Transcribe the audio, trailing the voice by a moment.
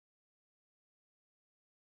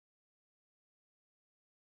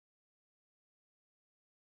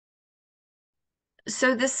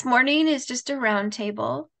So this morning is just a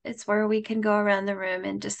roundtable. It's where we can go around the room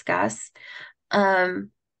and discuss.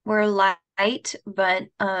 Um, we're light, but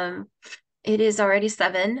it is already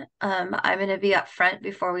 7. I'm going to be up front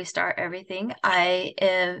before we start everything. I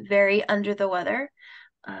am very under the weather.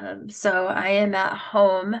 So I am at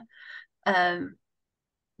home um,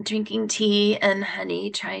 drinking tea and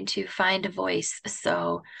honey, trying to find a voice.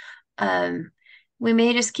 So um, we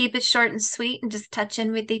may just keep it short and sweet and just touch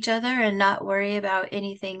in with each other and not worry about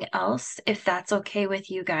anything else, if that's okay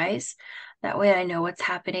with you guys. That way I know what's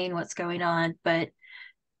happening, what's going on, but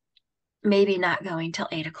maybe not going till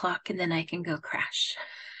 8 o'clock and then I can go crash.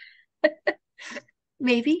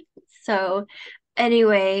 Maybe. So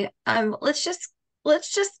anyway, let's just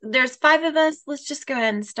there's 5 of us. Let's just go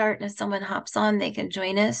ahead and start. And if someone hops on, they can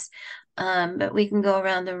join us. But we can go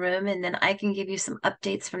around the room and then I can give you some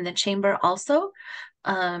updates from the chamber also,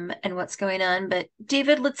 and what's going on. But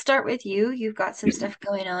David, let's start with you. You've got some stuff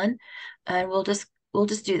going on, and we'll just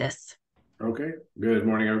do this. Okay. Good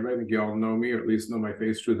morning, everybody. I think you all know me, or at least know my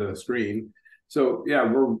face through the screen. So yeah,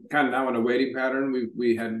 we're kind of now in a waiting pattern.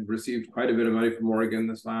 We had received quite a bit of money from Oregon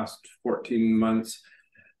this last 14 months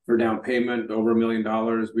for down payment, over $1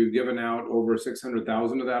 million. We've given out over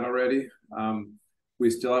 600,000 of that already. We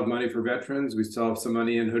still have money for veterans. We still have some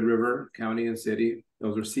money in Hood River County and City.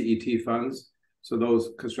 Those are CET funds. So those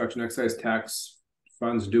construction excise tax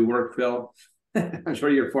funds do work, Phil. I'm sure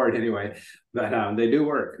you're for it anyway, but they do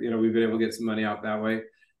work. We've been able to get some money out that way.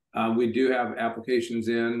 We do have applications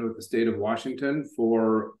in with the state of Washington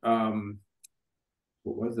for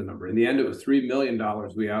what was the number? In the end, it was $3 million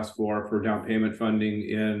we asked for down payment funding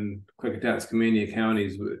in Klickitat and Skamania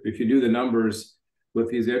counties. If you do the numbers with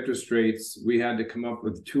these interest rates, we had to come up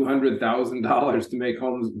with $200,000 to make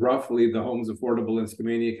homes, roughly the homes, affordable in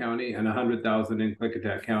Skamania County and $100,000 in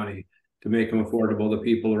Klickitat County to make them affordable to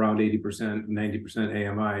people around 80%, 90%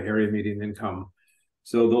 AMI, area median income.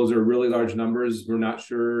 So those are really large numbers. We're not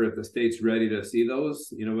sure if the state's ready to see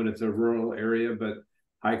those, when it's a rural area, but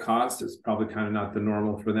high cost is probably kind of not the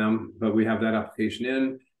normal for them. But we have that application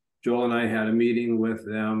in. Joel and I had a meeting with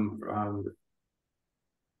them. I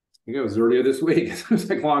think it was earlier this week. It was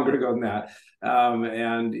like longer ago than that.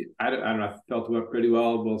 And I don't know, I felt it went pretty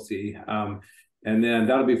well. We'll see. And then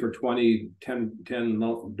that'll be for 10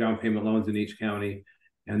 down payment loans in each county.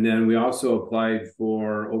 And then we also applied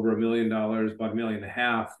for over $1 million, about $1.5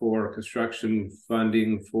 million for construction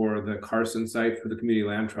funding for the Carson site for the Community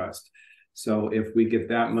Land Trust. So if we get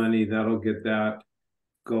that money, that'll get that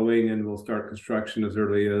going, and we'll start construction as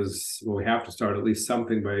early as, well, we have to start at least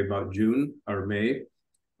something by about June or May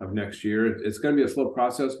of next year. It's going to be a slow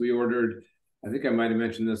process. We ordered, I think I might have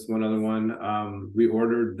mentioned this one other one. We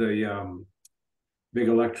ordered the big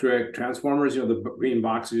electric transformers, the green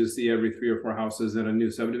boxes you see every 3 or 4 houses in a new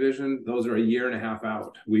subdivision. Those are a year and a half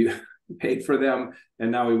out. We paid for them,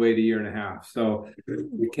 and now we wait a year and a half. So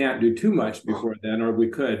we can't do too much before then, or we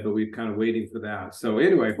could, but we're kind of waiting for that. So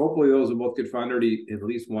anyway, hopefully those will both get funded. At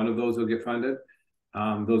least one of those will get funded.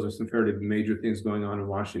 Those are some fairly major things going on in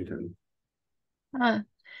Washington. Huh.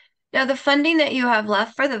 Now, the funding that you have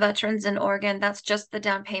left for the veterans in Oregon, that's just the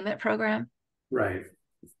down payment program? Right.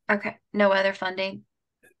 Okay, no other funding.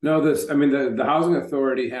 No, the housing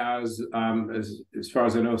authority has, as far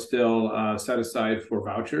as I know, still set aside for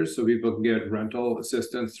vouchers, so people can get rental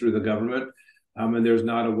assistance through the government, and there's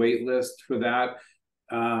not a wait list for that.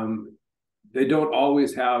 They don't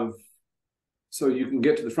always have, so you can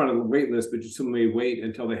get to the front of the wait list, but you simply wait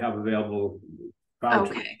until they have available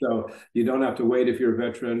vouchers. Okay. So you don't have to wait if you're a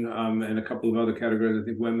veteran, and a couple of other categories. I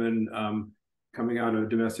think women coming out of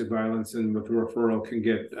domestic violence and with referral can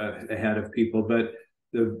get ahead of people, but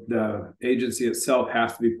the agency itself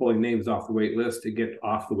has to be pulling names off the wait list to get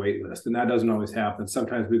off the wait list. And that doesn't always happen.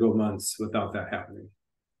 Sometimes we go months without that happening.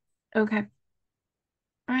 Okay.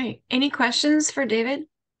 All right. Any questions for David?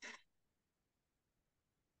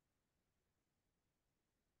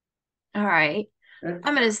 All right. Okay.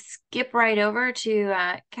 I'm going to skip right over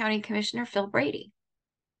to County Commissioner Phil Brady.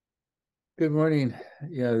 Good morning.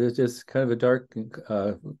 Yeah, there's just kind of a dark,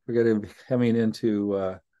 we're going to be coming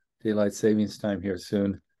into daylight savings time here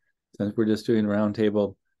soon. Since we're just doing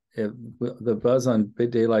roundtable, the buzz on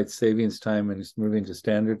big daylight savings time and it's moving to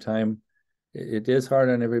standard time, it is hard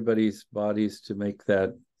on everybody's bodies to make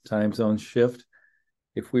that time zone shift.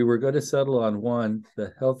 If we were going to settle on one,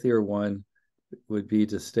 the healthier one would be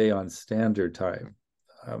to stay on standard time.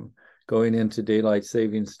 Going into daylight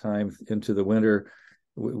savings time into the winter,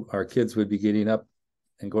 our kids would be getting up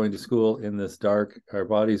and going to school in this dark. Our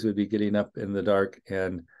bodies would be getting up in the dark,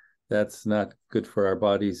 and that's not good for our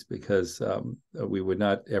bodies because we would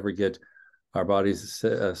not ever get our body's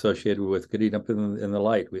associated with getting up in the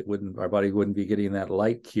light. Our body wouldn't be getting that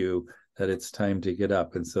light cue that it's time to get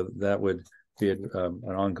up. And so that would be an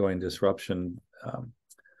ongoing disruption.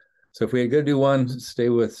 So if we had to do one, stay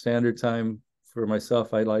with standard time. For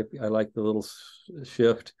myself, I like the little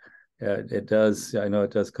shift. It does, I know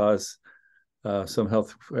it does cause some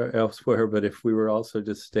health elsewhere, but if we were also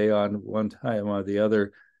just stay on one time or the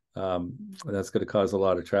other, that's going to cause a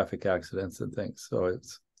lot of traffic accidents and things. So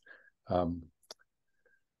it's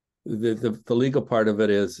the legal part of it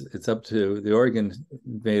is it's up to the Oregon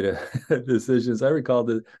made a decision, as I recall,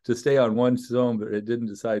 to stay on one zone, but it didn't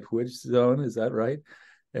decide which zone. Is that right?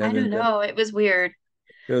 I And don't then know. It was weird.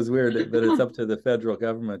 it was weird, but it's up to the federal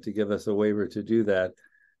government to give us a waiver to do that.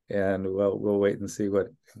 And we'll wait and see what,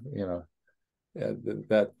 you know,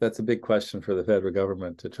 that's a big question for the federal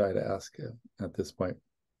government to try to ask at this point.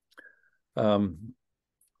 My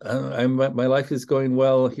life is going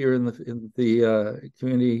well here in the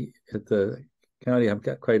community at the county. I'm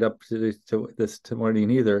not quite up to this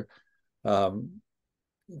morning either.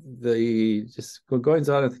 The just goings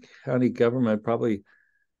on at the county government, probably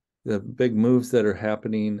the big moves that are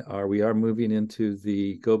happening are we are moving into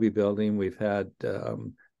the Gobi building. We've had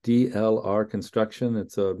DLR Construction.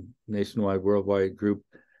 It's a nationwide, worldwide group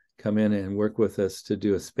come in and work with us to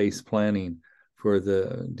do a space planning for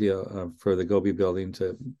the Gobi building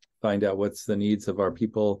to find out what's the needs of our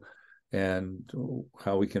people and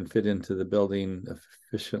how we can fit into the building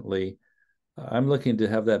efficiently. I'm looking to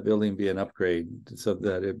have that building be an upgrade so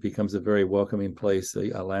that it becomes a very welcoming place,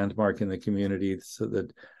 a landmark in the community, so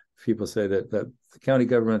that people say that the county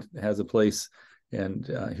government has a place, and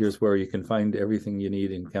here's where you can find everything you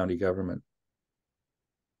need in county government.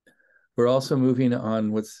 We're also moving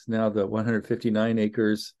on what's now the 159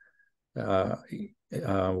 acres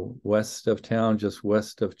west of town, just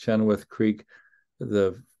west of Chenoweth Creek.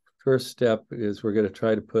 The first step is we're going to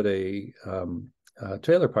try to put a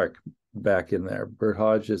trailer park back in there. Bert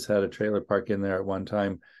Hodge has had a trailer park in there at one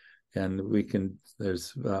time, and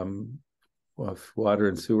there's water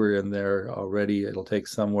and sewer in there already. It'll take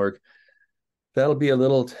some work. That'll be a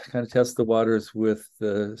little kind of test the waters with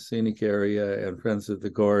the scenic area and Friends of the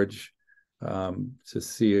Gorge to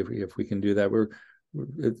see if we can do that. We're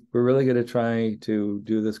really going to try to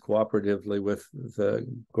do this cooperatively with the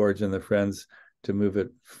Gorge and the Friends to move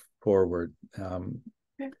it forward.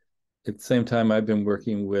 At the same time, I've been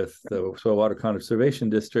working with the Soil Water Conservation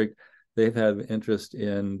District. They've had interest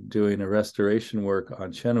in doing a restoration work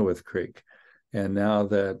on Chenoweth Creek. And now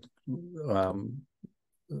that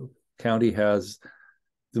county has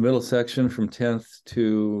the middle section from 10th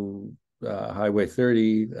to Highway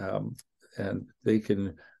 30, and they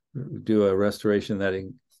can do a restoration that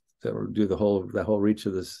will do the whole reach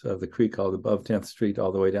of the creek, all above 10th Street,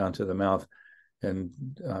 all the way down to the mouth, and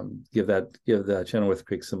give the Chenoweth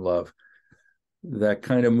Creek some love. That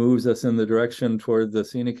kind of moves us in the direction toward the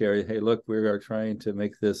scenic area. Hey, look, we are trying to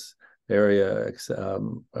make this area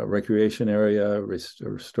a recreation area,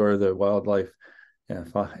 restore the wildlife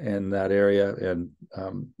in that area, and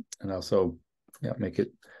also make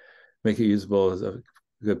it usable as a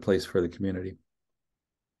good place for the community.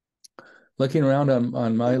 Looking around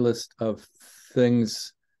on my list of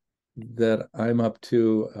things that I'm up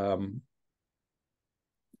to,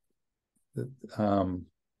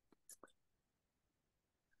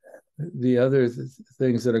 the other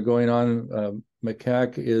things that are going on,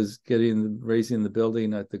 McCack is raising the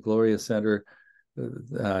building at the Gloria Center.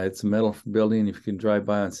 It's a metal building. If you can drive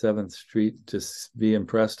by on 7th Street, just be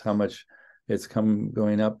impressed how much it's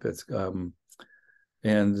going up. It's so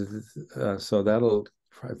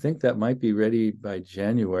I think that might be ready by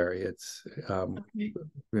January. It's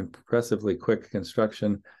impressively quick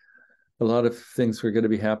construction. A lot of things are going to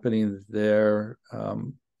be happening there.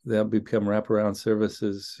 They'll become wraparound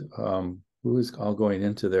services. Who is all going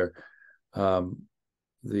into there?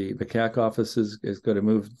 The McCack office is going to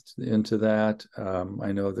move into that.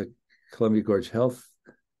 I know the Columbia Gorge Health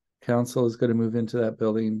Council is going to move into that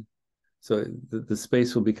building. So the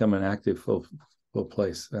space will become an active full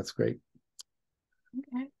place. That's great.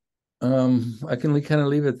 Okay. I can kind of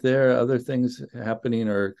leave it there. Other things happening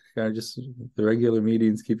are kind of just the regular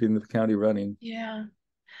meetings, keeping the county running. Yeah.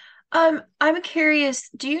 I'm curious,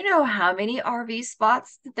 do you know how many RV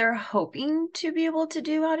spots that they're hoping to be able to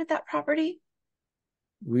do out at that property?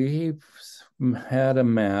 We've had a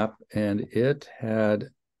map, and it had,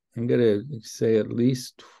 I'm going to say, at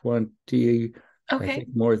least 20, I Okay.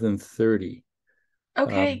 think more than 30.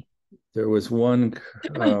 Okay. There was one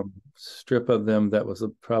strip of them that was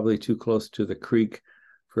probably too close to the creek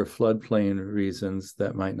for floodplain reasons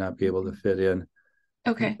that might not be able to fit in.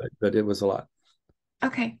 Okay. But it was a lot.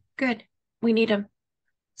 Okay. Good. We need them. Yeah.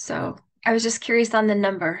 So I was just curious on the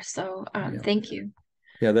number. So Yeah. thank you.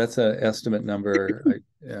 Yeah, that's an estimate number.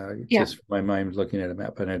 Yeah. Just my mind looking at a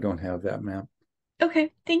map, and I don't have that map.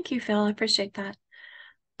 Okay. Thank you, Phil. I appreciate that.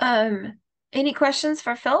 Um, any questions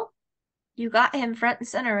for Phil? You got him front and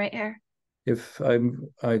center right here.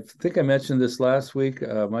 I think I mentioned this last week.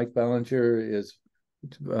 Mike Ballinger is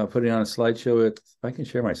putting on a slideshow. I can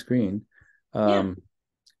share my screen. Yeah.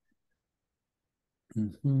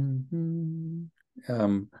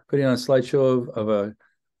 Putting on a slideshow of a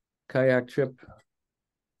kayak trip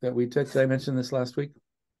that we took. Did I mention this last week?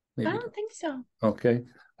 I Maybe. don't think so. Okay.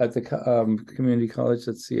 At the community college.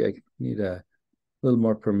 Let's see. I need a little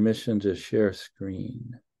more permission to share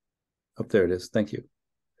screen. Up there it is. Thank you.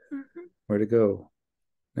 Mhm. Where to go?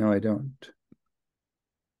 No, I don't.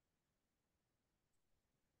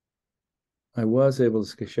 I was able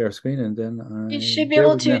to share screen, and then You should be there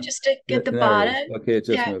able we to now. just to get the There it is. bottom. Okay, it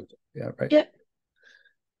just Yeah. moved. Yeah, right. Yep.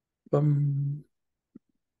 Bum.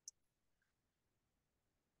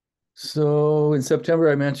 So in September,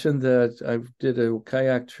 I mentioned that I did a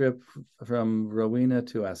kayak trip from Rowena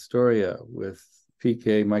to Astoria with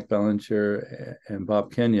PK, Mike Ballinger, and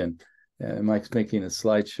Bob Kenyon. And Mike's making a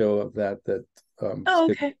slideshow of that Oh,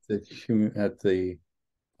 okay. at the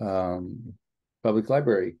um, public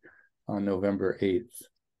library on November 8th.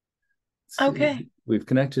 Okay. We've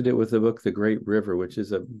connected it with the book The Great River, which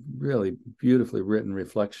is a really beautifully written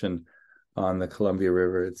reflection on the Columbia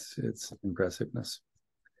River, its impressiveness.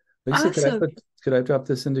 Lisa, Awesome. could I drop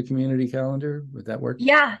this into community calendar? Would that work?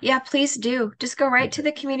 Yeah, yeah, please do. Just go right to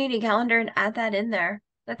Okay. the community calendar and add that in there.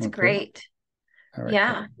 That's Okay. great. All right. I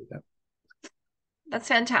Yeah, can do that. that's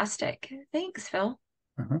fantastic. Thanks, Phil.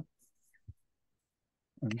 Uh-huh.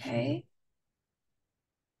 Okay.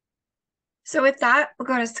 So with that, we'll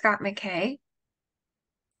go to Scott McKay.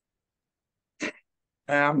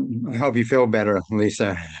 I hope you feel better,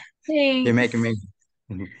 Lisa. You're making Thanks.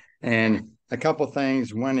 me. And a couple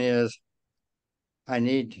things. One is I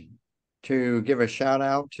need to give a shout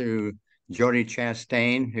out to Jody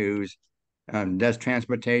Chastain, who's does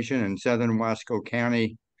transportation in Southern Wasco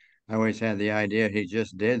County. I always had the idea he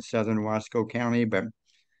just did Southern Wasco County, but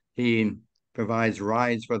he provides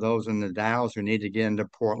rides for those in the Dalles who need to get into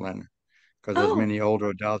Portland because there's Oh, many older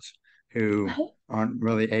adults who oh, aren't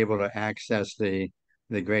really able to access the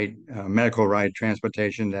great medical ride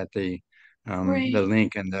transportation that the right.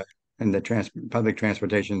 link and the public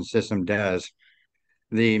transportation system does.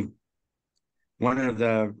 The one of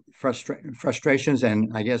the frustrations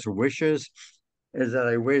and I guess wishes is that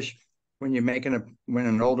I wish when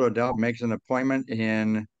an older adult makes an appointment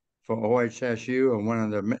in for OHSU or one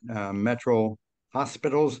of the metro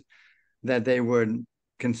hospitals that they would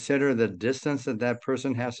consider the distance that that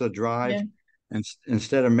person has to drive Yeah. and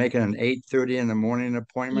instead of making an 8:30 in the morning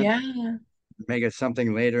appointment, Yeah. make it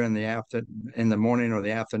something later in the morning or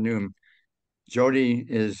the afternoon. Jody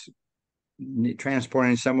is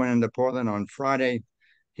transporting someone into Portland on Friday.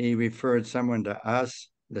 He referred someone to us,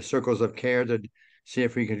 the Circles of Care, to see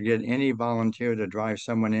if we could get any volunteer to drive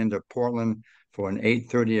someone into Portland for an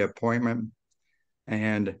 8:30 appointment.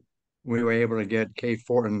 And we were able to get Kay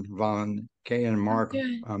Fortin, Kay and Mark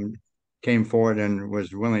Okay. came forward and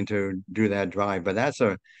was willing to do that drive. But that's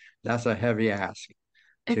a heavy ask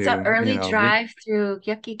It's an to, early drive through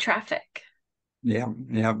yucky traffic. yeah,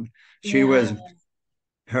 yeah. She was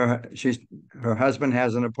Yeah, she's her husband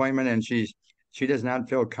has an appointment and she does not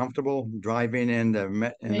feel comfortable driving in the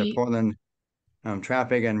right. Portland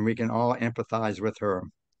traffic, and we can all empathize with her.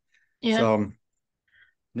 Yeah. So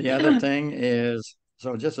the other thing is,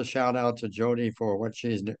 so just a shout out to Jody for what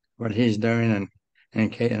he's doing,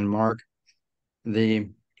 and Kate and Mark. The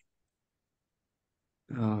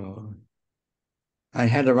oh, I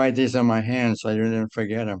had to write these on my hand so I didn't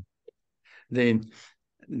forget them. The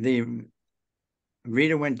the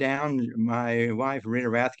Rita went down. My wife Rita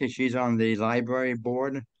Rathke, she's on the library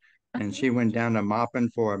board, and she went down to Maupin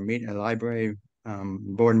for a library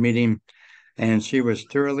board meeting, and she was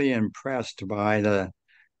thoroughly impressed by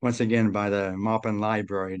once again by the Maupin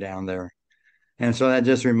Library down there. And so that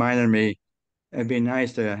just reminded me it'd be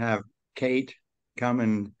nice to have Kate come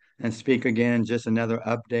and speak again, just another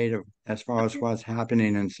update of as far as what's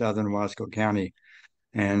happening in Southern Wasco County.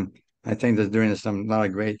 And I think they're doing a lot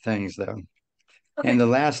of great things though. And Okay. the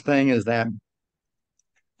last thing is that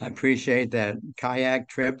I appreciate that kayak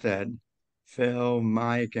trip that Phil,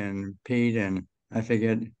 Mike, and Pete, and I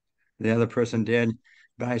forget the other person did.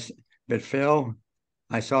 But but Phil,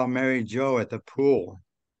 I saw Mary Jo at the pool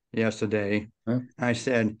yesterday. Huh? I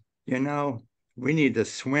said, you know, we need to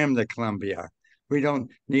swim the Columbia. We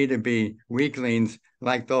don't need to be weaklings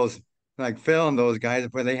like like Phil and those guys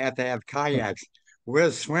where they have to have kayaks.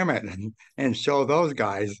 We'll swim it and show those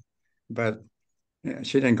guys. But yeah,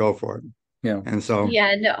 she didn't go for it. Yeah. And so,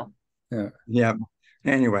 Yeah, no. Yeah. yeah.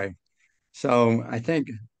 Anyway, so I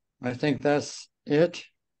think that's it.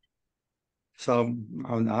 So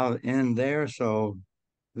I'll end there so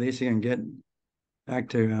Lisa can get back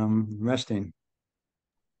to resting.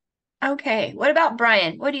 Okay. What about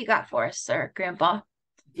Brian? What do you got for us, sir, Grandpa?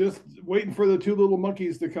 Just waiting for the two little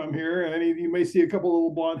monkeys to come here. And you may see a couple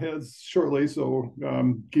little blonde heads shortly. So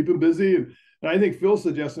keep them busy. And I think Phil's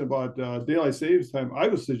suggesting about daylight savings time. I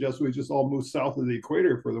would suggest we just all move south of the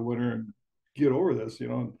equator for the winter and get over this,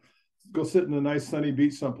 go sit in a nice sunny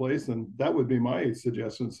beach someplace. And that would be my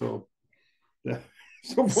suggestion. So, yeah.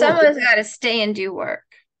 So Someone's got to stay and do work.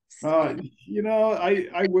 I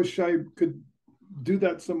wish I could do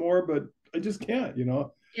that some more, but I just can't,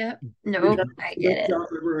 Yep. No, I get it. job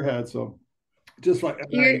I've ever had. So just like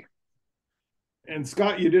You're, and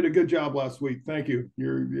Scott, you did a good job last week. Thank you.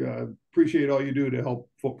 Appreciate all you do to help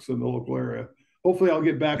folks in the local area. Hopefully I'll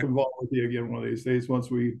get back involved with you again one of these days once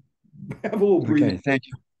we have a little breathing. Okay, thank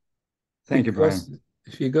you. Thank you, Brian.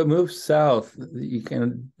 If you go move south, you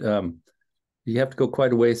can you have to go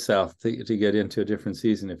quite a ways south to get into a different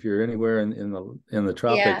season. If you're anywhere in the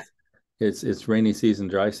tropics, it's rainy season,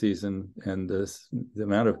 dry season, and the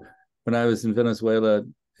amount of when I was in Venezuela,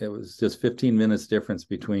 it was just 15 minutes difference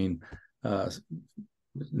between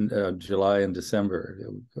July and December.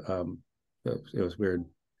 It was weird.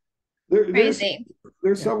 crazy.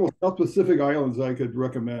 There's several South Pacific islands I could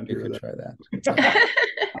recommend You here. could try that.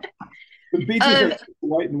 The beaches are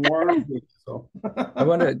white and warm. So I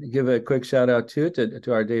want to give a quick shout out too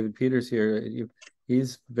to our David Peters here.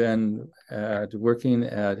 He's been working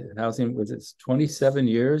at housing. Was it 27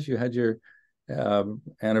 years? You had your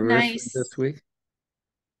anniversary this week.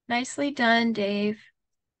 Nicely done, Dave.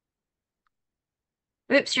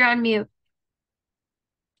 Oops, you're on mute.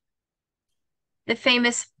 The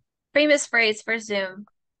famous phrase for Zoom.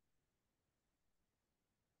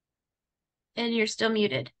 And you're still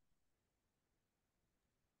muted.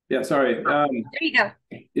 Yeah, sorry. There you go.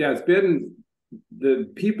 Yeah, it's been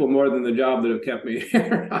the people more than the job that have kept me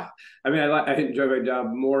here. I mean, I enjoy my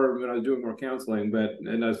job more when I was doing more counseling,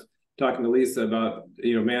 and I was talking to Lisa about,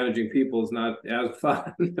 managing people is not as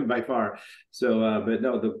fun by far. So, but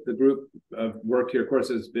no, the group of work here, of course,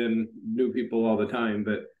 has been new people all the time,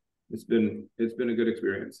 but it's been a good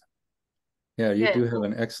experience. Yeah, you do have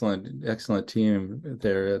an excellent team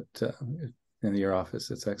there in your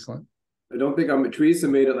office. It's excellent. I don't think Teresa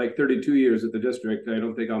made it like 32 years at the district. I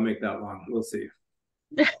don't think I'll make that long. We'll see.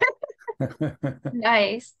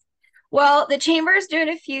 Nice. Well, the chamber is doing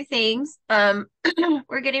a few things.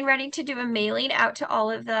 We're getting ready to do a mailing out to all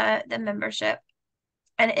of the membership.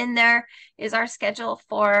 And in there is our schedule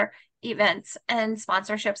for events and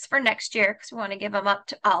sponsorships for next year, because we want to give them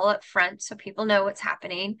all up front so people know what's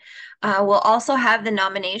happening. We'll also have the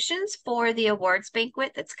nominations for the awards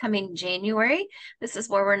banquet that's coming January. This is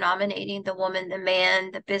where we're nominating the woman, the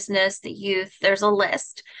man, the business, the youth. There's a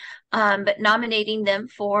list, but nominating them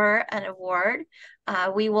for an award.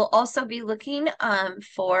 We will also be looking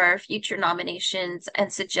for future nominations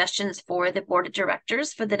and suggestions for the board of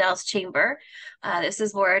directors for the Dallas Chamber. This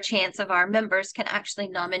is where a chance of our members can actually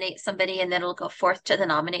nominate somebody, and then it'll go forth to the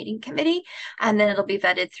nominating committee, and then it'll be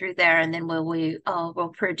vetted through there, and then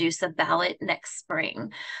we'll produce a ballot next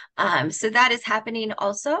spring. So that is happening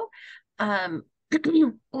also.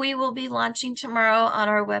 We will be launching tomorrow on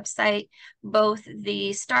our website both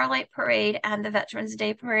the Starlight Parade and the Veterans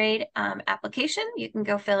Day Parade application. You can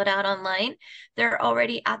go fill it out online. They're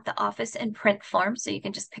already at the office in print form, so you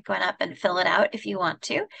can just pick one up and fill it out if you want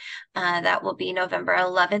to. That will be November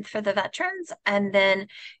 11th for the veterans, and then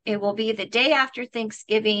it will be the day after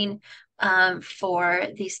Thanksgiving for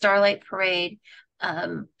the Starlight Parade.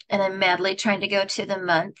 And I'm madly trying to go to the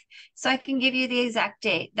month, so I can give you the exact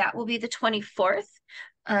date. That will be the 24th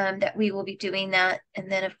that we will be doing that.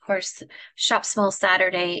 And then, of course, Shop Small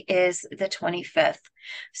Saturday is the 25th.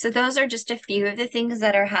 So those are just a few of the things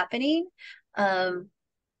that are happening.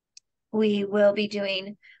 We will be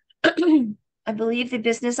doing, I believe the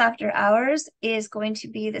business after hours is going to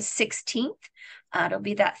be the 16th. It'll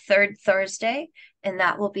be that third Thursday, and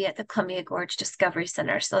that will be at the Columbia Gorge Discovery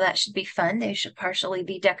Center. So that should be fun. They should partially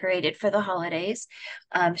be decorated for the holidays.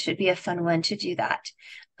 Should be a fun one to do that.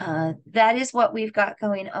 That is what we've got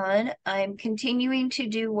going on. I'm continuing to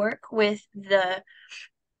do work with the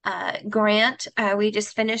grant. We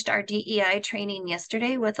just finished our DEI training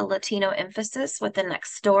yesterday with a Latino emphasis with the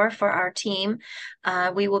next door for our team.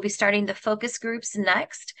 We will be starting the focus groups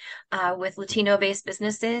next with Latino-based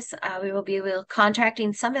businesses. We will be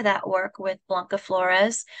contracting some of that work with Blanca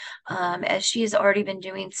Flores, as she has already been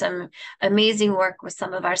doing some amazing work with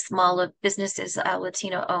some of our small businesses,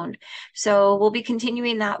 Latino-owned. So we'll be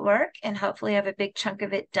continuing that work and hopefully have a big chunk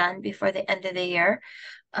of it done before the end of the year.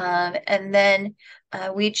 And then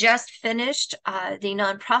we just finished the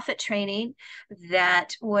nonprofit training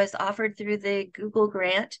that was offered through the Google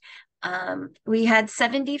grant. We had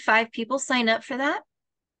 75 people sign up for that.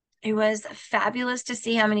 It was fabulous to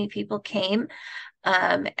see how many people came.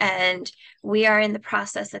 And we are in the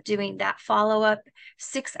process of doing that follow-up.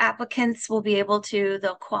 6 applicants will be able to,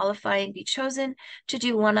 they'll qualify and be chosen to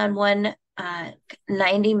do one-on-one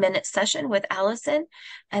 90-minute session with Allison.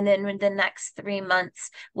 And then in the next 3 months,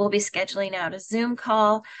 we'll be scheduling out a Zoom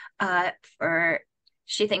call for,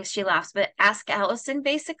 she thinks she laughs, but Ask Allison,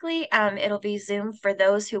 basically. It'll be Zoom for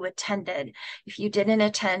those who attended. If you didn't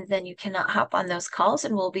attend, then you cannot hop on those calls,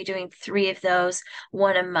 and we'll be doing 3 of those,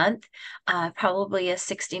 one a month, probably a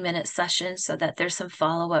 60-minute session so that there's some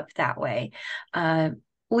follow-up that way.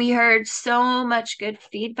 We heard so much good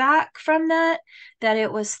feedback from that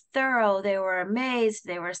it was thorough. They were amazed,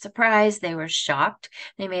 they were surprised, they were shocked.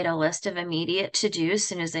 They made a list of immediate to-do as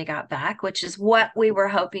soon as they got back, which is what we were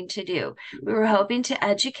hoping to do. We were hoping to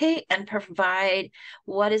educate and provide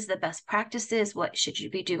what is the best practices, what should you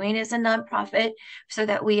be doing as a nonprofit so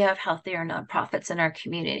that we have healthier nonprofits in our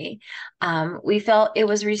community. We felt it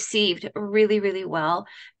was received really, really well.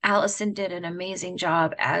 Allison did an amazing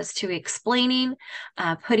job as to explaining,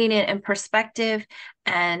 putting it in perspective,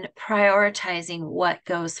 and prioritizing what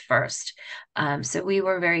goes first. So we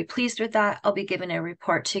were very pleased with that. I'll be giving a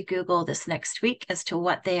report to Google this next week as to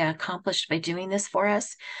what they accomplished by doing this for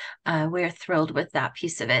us. We're thrilled with that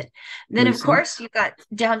piece of it. Then, of course, you've got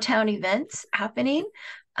downtown events happening.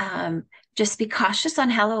 Just be cautious on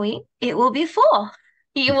Halloween. It will be full.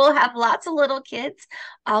 You will have lots of little kids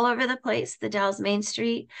all over the place. The Dallas Main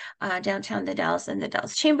Street, downtown the Dallas, and the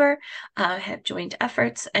Dallas Chamber have joined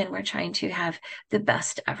efforts, and we're trying to have the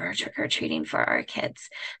best ever trick-or-treating for our kids.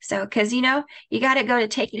 So, because, you got to go to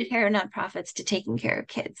taking care of nonprofits to taking care of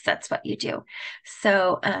kids. That's what you do.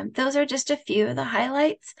 So those are just a few of the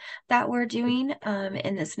highlights that we're doing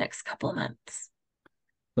in this next couple of months.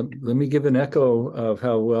 Let me give an echo of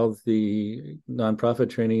how well the nonprofit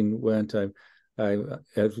training went.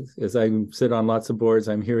 As I sit on lots of boards,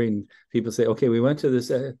 I'm hearing people say, okay, we went to this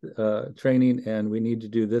training and we need to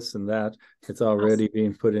do this and that. It's already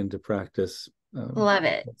being put into practice. Love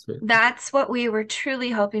it. That's what we were truly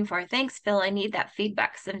hoping for. Thanks, Phil. I need that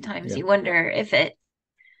feedback sometimes. You wonder if it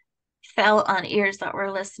fell on ears that were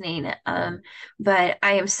listening. But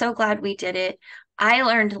I am so glad we did it. I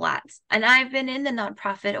learned lots, and I've been in the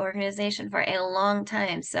nonprofit organization for a long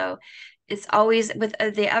time. So it's always with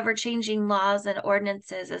the ever-changing laws and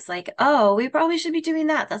ordinances, it's like, oh, we probably should be doing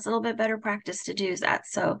that. That's a little bit better practice to do that.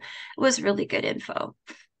 So it was really good info.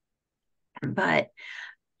 But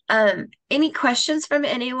any questions from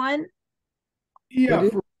anyone? Yeah.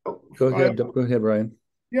 Go ahead, Brian.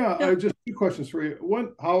 Yeah, just 2 questions for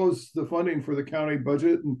you. How's the funding for the county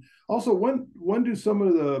budget? And also, when do some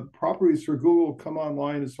of the properties for Google come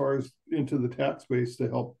online as far as into the tax base to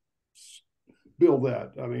help build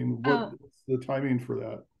that? I mean, what's the timing for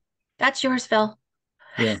that? That's yours, Phil.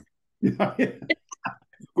 Yeah.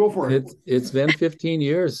 Go for it. It's been 15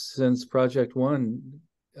 years since Project One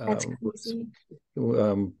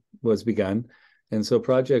was begun. And so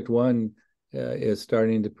Project One is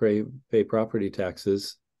starting to pay property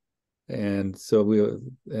taxes. And so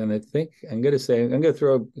I think I'm going to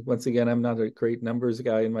throw, once again, I'm not a great numbers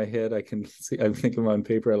guy in my head. I think I'm on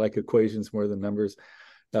paper. I like equations more than numbers.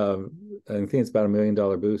 I think it's about $1 million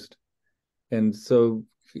boost. And so,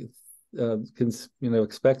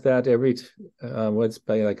 expect that every, what's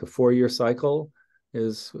by like a 4-year cycle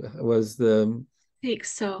was the. I think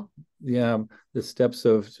so. Yeah, the steps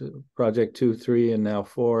of Project 2, 3, and now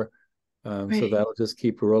 4. Right. So that'll just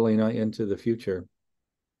keep rolling on into the future.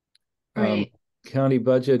 Right. County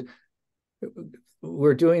budget,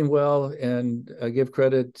 we're doing well, and I give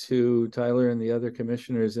credit to Tyler and the other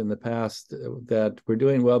commissioners in the past that we're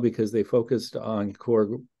doing well because they focused on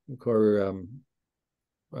core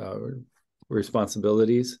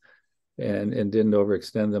responsibilities and didn't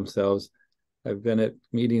overextend themselves. I've been at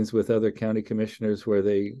meetings with other county commissioners where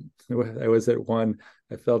I was at one,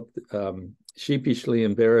 I felt sheepishly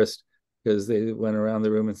embarrassed because they went around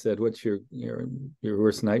the room and said, "What's your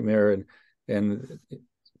worst nightmare?" And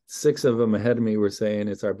 6 of them ahead of me were saying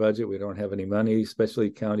it's our budget. We don't have any money, especially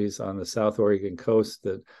counties on the South Oregon coast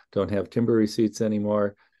that don't have timber receipts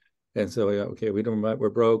anymore. And so, okay, we're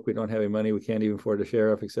broke. We don't have any money. We can't even afford a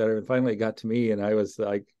sheriff, et cetera. And finally, it got to me, and I was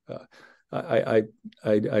like, I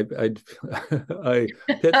I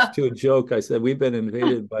pitched to a joke. I said, we've been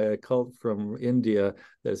invaded by a cult from India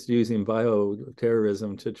that's using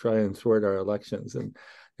bioterrorism to try and thwart our elections. And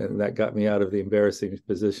that got me out of the embarrassing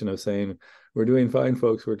position of saying, we're doing fine,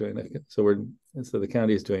 folks. We're doing it. So the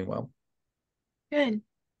county is doing well. Good,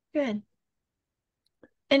 good.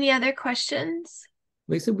 Any other questions?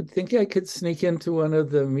 Lisa, would think I could sneak into one of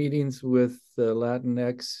the meetings with the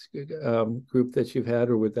Latinx group that you've had,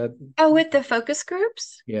 or would that? Oh, with the focus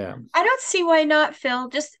groups? Yeah. I don't see why not, Phil.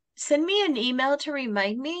 Just send me an email to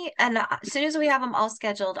remind me, and as soon as we have them all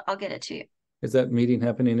scheduled, I'll get it to you. Is that meeting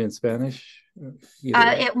happening in Spanish?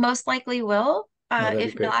 Either It most likely will. that'd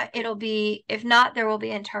be great. If not, there will be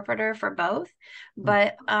an interpreter for both.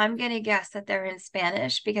 But I'm gonna guess that they're in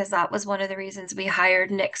Spanish because that was one of the reasons we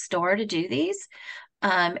hired Next Door to do these,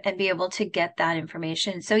 and be able to get that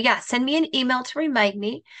information. So yeah, send me an email to remind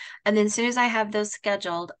me, and then as soon as I have those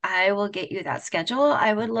scheduled, I will get you that schedule.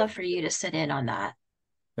 I would love for you to sit in on that.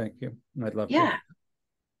 Thank you. I'd love Yeah. to.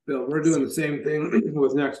 Bill, we're doing the same thing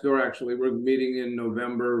with Nextdoor. Actually, we're meeting in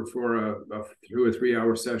November for a 2 or 3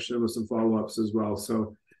 hour session with some follow-ups as well.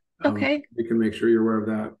 So Okay, we can make sure you're aware of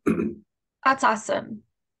that. that's awesome.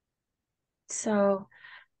 So,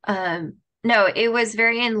 no, it was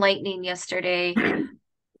very enlightening yesterday.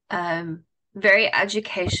 Very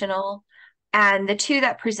educational. And the two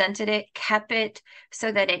that presented it kept it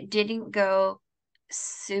so that it didn't go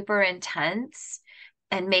super intense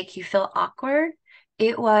and make you feel awkward.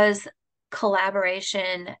 It was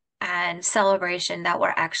collaboration and celebration that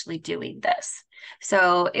we're actually doing this.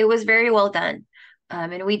 So it was very well done.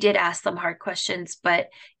 And we did ask them hard questions, but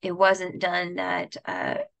it wasn't done that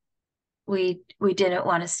we didn't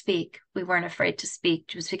want to speak. We weren't afraid to speak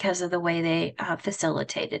just because of the way they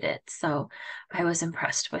facilitated it. So I was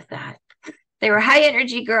impressed with that. They were high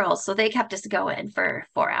energy girls, so they kept us going for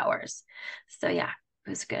 4 hours. So yeah, it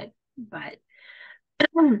was good. But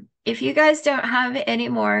if you guys don't have any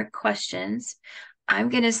more questions, I'm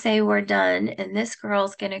gonna say we're done, and this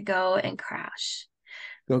girl's gonna go and crash.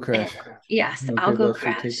 Go crash. Yes, Okay, I'll go Leslie,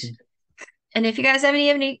 crash. And if you guys have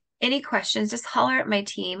any questions, just holler at my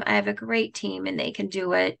team. I have a great team, and they can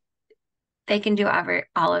do it. They can do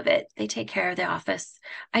all of it. They take care of the office.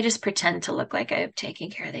 I just pretend to look like I'm taking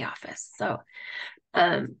care of the office. So,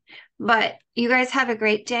 but you guys have a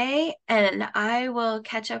great day, and I will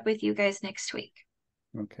catch up with you guys next week.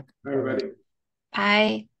 Okay. Everybody.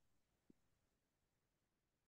 Bye.